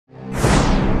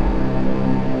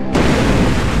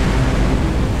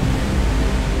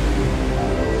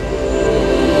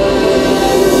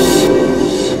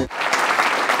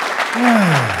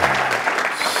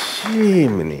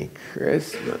Jiminy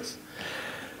Christmas.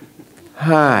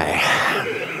 Hi.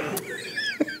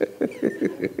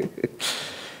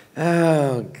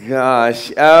 Oh, gosh.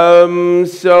 You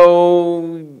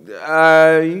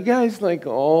guys like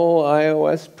all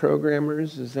iOS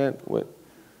programmers? Is that what?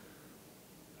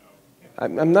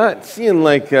 I'm not seeing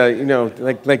like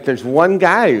there's one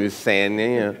guy who's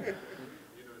saying,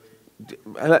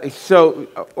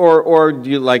 or do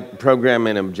you like program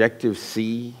in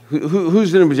Objective-C?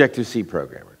 Who's an Objective-C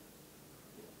programmer?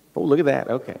 Oh, look at that.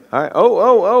 Okay. All right.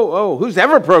 Oh. Who's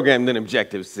ever programmed in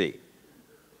Objective-C?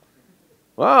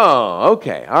 Oh,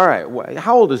 okay. All right.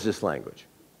 How old is this language?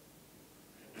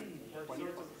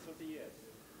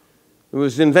 It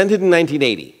was invented in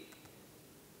 1980.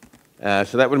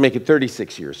 So that would make it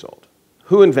 36 years old.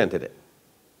 Who invented it?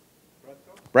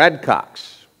 Brad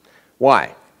Cox.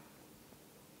 Why?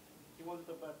 He wanted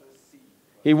a better C.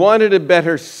 He wanted a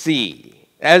better C,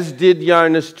 as did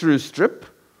Jarnes Trustrup,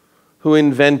 who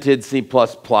invented C++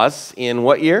 in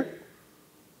what year?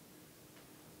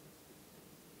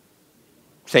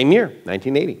 Same year,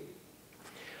 1980.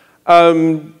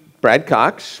 Brad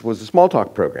Cox was a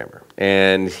Smalltalk programmer,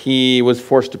 and he was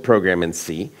forced to program in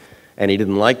C, and he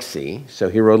didn't like C, so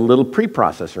he wrote a little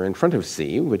preprocessor in front of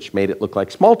C, which made it look like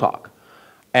Smalltalk,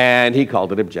 and he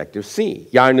called it Objective-C.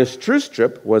 Jarnes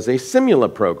Trustrup was a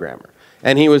Simula programmer,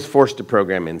 and he was forced to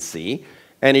program in C,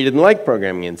 and he didn't like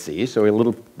programming in C, so he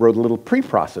wrote a little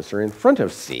preprocessor in front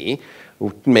of C,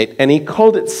 and he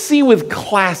called it C with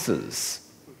classes.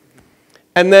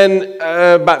 And then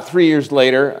about 3 years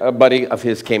later, a buddy of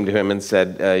his came to him and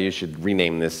said, you should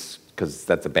rename this because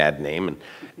that's a bad name.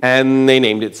 And they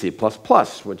named it C++,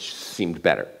 which seemed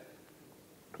better.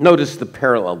 Notice the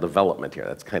parallel development here.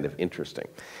 That's kind of interesting.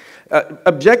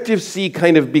 Objective-C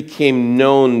kind of became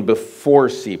known before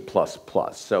C++.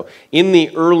 So in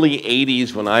the early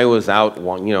 80s, when I was out,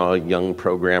 a young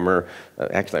programmer,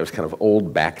 actually I was kind of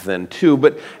old back then too,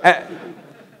 but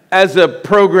as a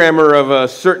programmer of a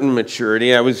certain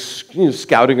maturity, I was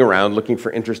scouting around looking for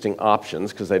interesting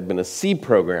options because I'd been a C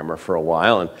programmer for a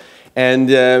while. And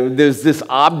there's this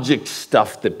object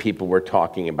stuff that people were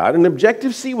talking about. And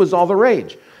Objective-C was all the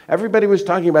rage. Everybody was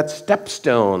talking about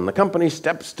Stepstone, the company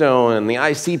Stepstone, and the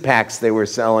IC packs they were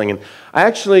selling. And I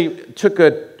actually took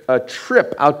a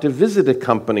trip out to visit a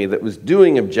company that was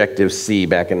doing Objective-C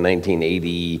back in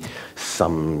 1980,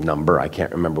 some number, I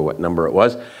can't remember what number it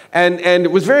was. And it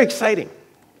was very exciting.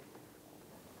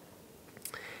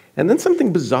 And then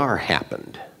something bizarre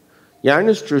happened.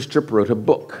 Jarnes Trustrup wrote a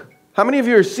book. How many of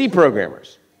you are C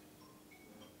programmers?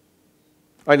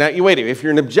 All right, now, wait, if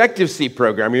you're an Objective-C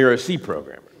programmer, you're a C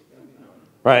programmer,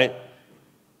 right?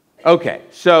 Okay,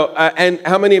 so, and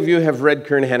how many of you have read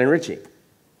Kernahan and Ritchie?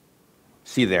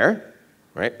 See there,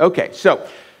 right? Okay, so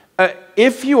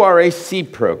if you are a C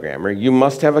programmer, you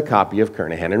must have a copy of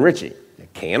Kernahan and Ritchie,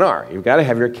 K&R. You've got to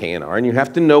have your K&R, and you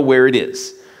have to know where it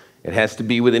is. It has to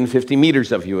be within 50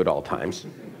 meters of you at all times.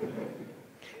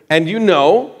 And you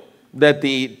know that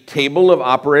the table of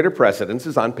operator precedence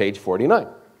is on page 49,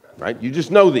 right? You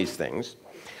just know these things.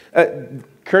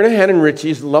 Kernahan and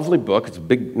Ritchie is a lovely book. It's a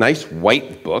big, nice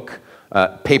white book.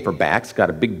 Paperback. It's got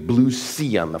a big blue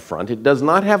C on the front. It does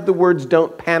not have the words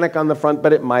 "Don't Panic" on the front,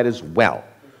 but it might as well.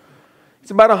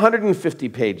 It's about 150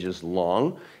 pages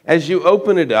long. As you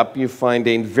open it up, you find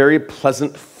a very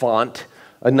pleasant font,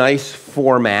 a nice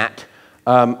format,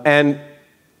 and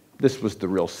this was the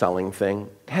real selling thing.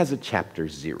 It has a chapter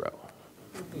 0.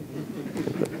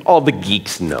 All the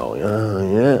geeks know.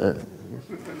 Oh, yeah.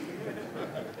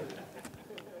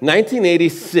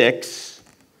 1986,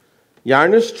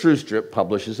 Jarnes Trustrup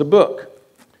publishes a book,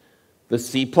 the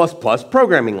C++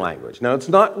 programming language. Now, it's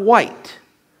not white.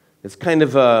 It's kind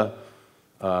of a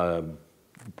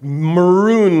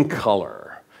maroon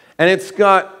color. And it's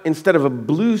got, instead of a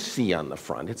blue C on the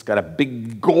front, it's got a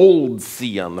big gold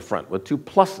C on the front with 2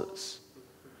 pluses.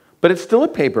 But it's still a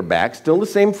paperback, still the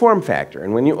same form factor.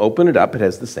 And when you open it up, it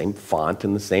has the same font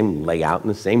and the same layout and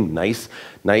the same nice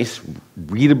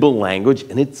readable language,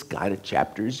 and it's got a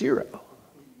chapter 0.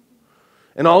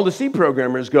 And all the C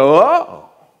programmers go, oh,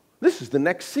 this is the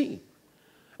next C.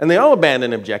 And they all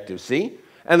abandon Objective-C,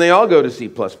 and they all go to C++,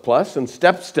 and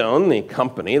Stepstone, the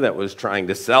company that was trying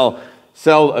to sell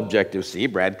Objective-C,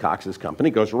 Brad Cox's company,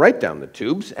 goes right down the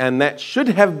tubes, and that should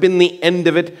have been the end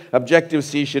of it.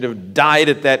 Objective-C should have died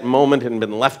at that moment and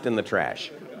been left in the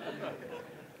trash.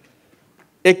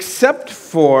 Except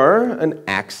for an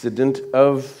accident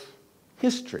of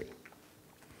history,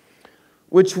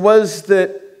 which was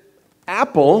that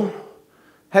Apple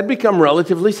had become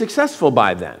relatively successful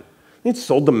by then. He'd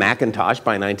sold the Macintosh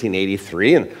by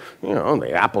 1983, and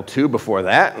the Apple II before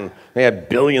that, and they had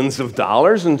billions of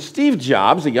dollars. And Steve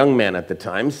Jobs, a young man at the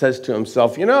time, says to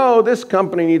himself, this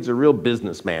company needs a real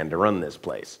businessman to run this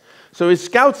place. So he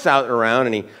scouts out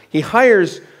around, and he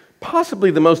hires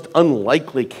possibly the most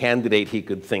unlikely candidate he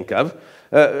could think of,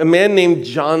 a man named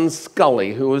John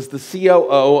Scully, who was the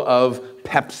COO of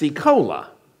Pepsi-Cola.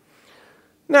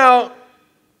 Now,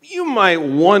 you might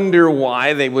wonder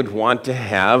why they would want to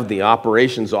have the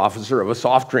operations officer of a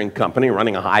soft drink company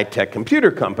running a high-tech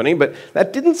computer company, but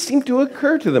that didn't seem to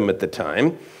occur to them at the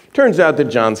time. Turns out that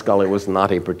John Scully was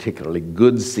not a particularly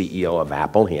good CEO of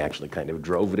Apple. He actually kind of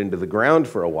drove it into the ground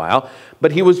for a while,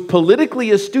 but he was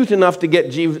politically astute enough to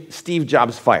get Steve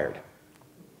Jobs fired.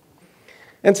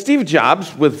 And Steve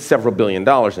Jobs, with several $billion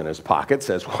in his pocket,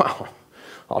 says, well,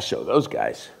 I'll show those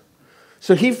guys.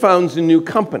 So he founds a new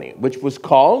company, which was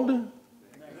called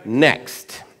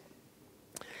Next.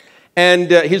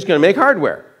 And he's going to make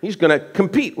hardware. He's going to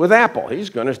compete with Apple. He's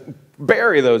going to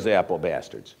bury those Apple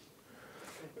bastards.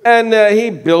 And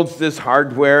he builds this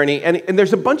hardware, and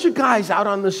there's a bunch of guys out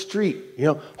on the street,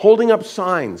 holding up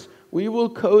signs. We will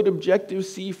code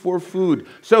Objective-C for food.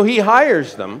 So he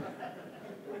hires them,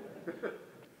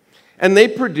 and they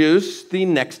produce the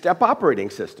Next Step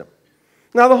operating system.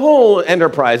 Now, the whole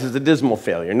enterprise is a dismal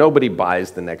failure. Nobody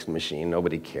buys the next machine.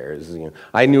 Nobody cares.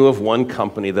 I knew of one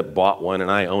company that bought one, and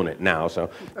I own it now, so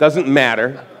it doesn't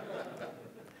matter.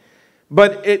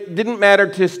 But it didn't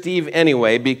matter to Steve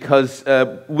anyway, because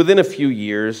within a few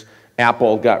years,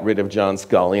 Apple got rid of John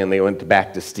Scully, and they went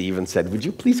back to Steve and said, would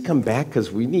you please come back,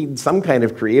 because we need some kind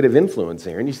of creative influence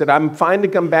here. And he said, I'm fine to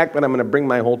come back, but I'm going to bring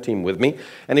my whole team with me.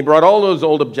 And he brought all those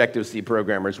old Objective-C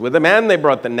programmers with him, and they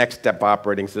brought the Next Step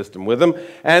operating system with them,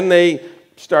 and they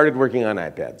started working on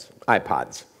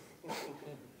iPods.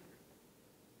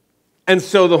 And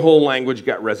so the whole language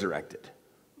got resurrected,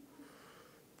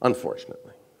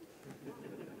 unfortunately.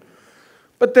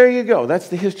 But there you go. That's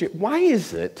the history. Why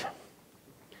is it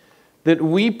that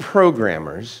we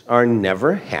programmers are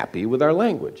never happy with our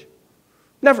language?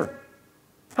 Never.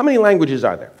 How many languages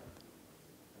are there?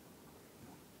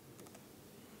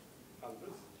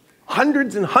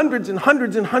 Hundreds and hundreds and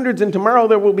hundreds and hundreds, and tomorrow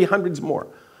there will be hundreds more.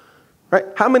 Right?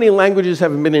 How many languages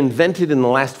have been invented in the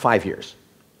last 5 years?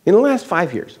 In the last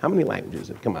 5 years, how many languages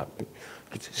have come out?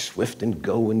 It's Swift and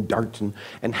Go and Dart,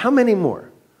 and how many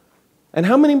more? And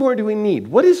how many more do we need?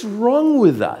 What is wrong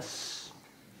with us?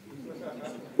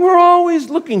 We're always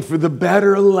looking for the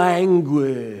better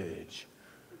language.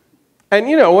 And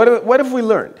what have we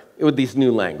learned with these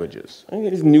new languages?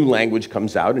 This new language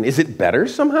comes out, and is it better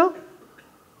somehow?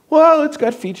 Well, it's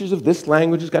got features of this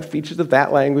language, it's got features of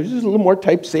that language, it's a little more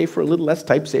type safe or a little less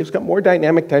type safe, it's got more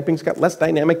dynamic typing, it's got less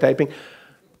dynamic typing.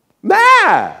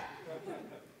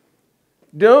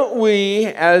 Don't we,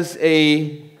 as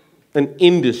an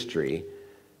industry,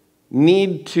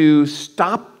 need to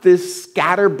stop this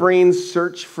scatterbrain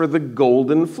search for the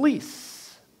golden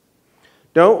fleece?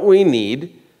 Don't we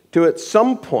need to, at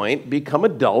some point, become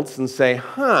adults and say,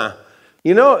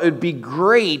 it'd be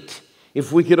great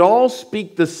if we could all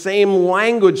speak the same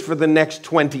language for the next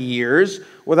 20 years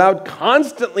without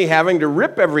constantly having to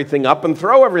rip everything up and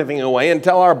throw everything away and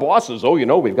tell our bosses,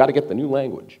 we've got to get the new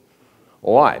language.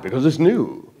 Why? Because it's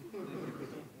new.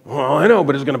 Well, I know,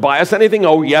 but is it going to buy us anything?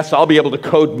 Oh, yes, I'll be able to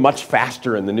code much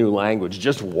faster in the new language.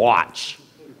 Just watch.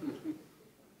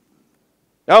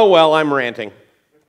 Oh, well, I'm ranting.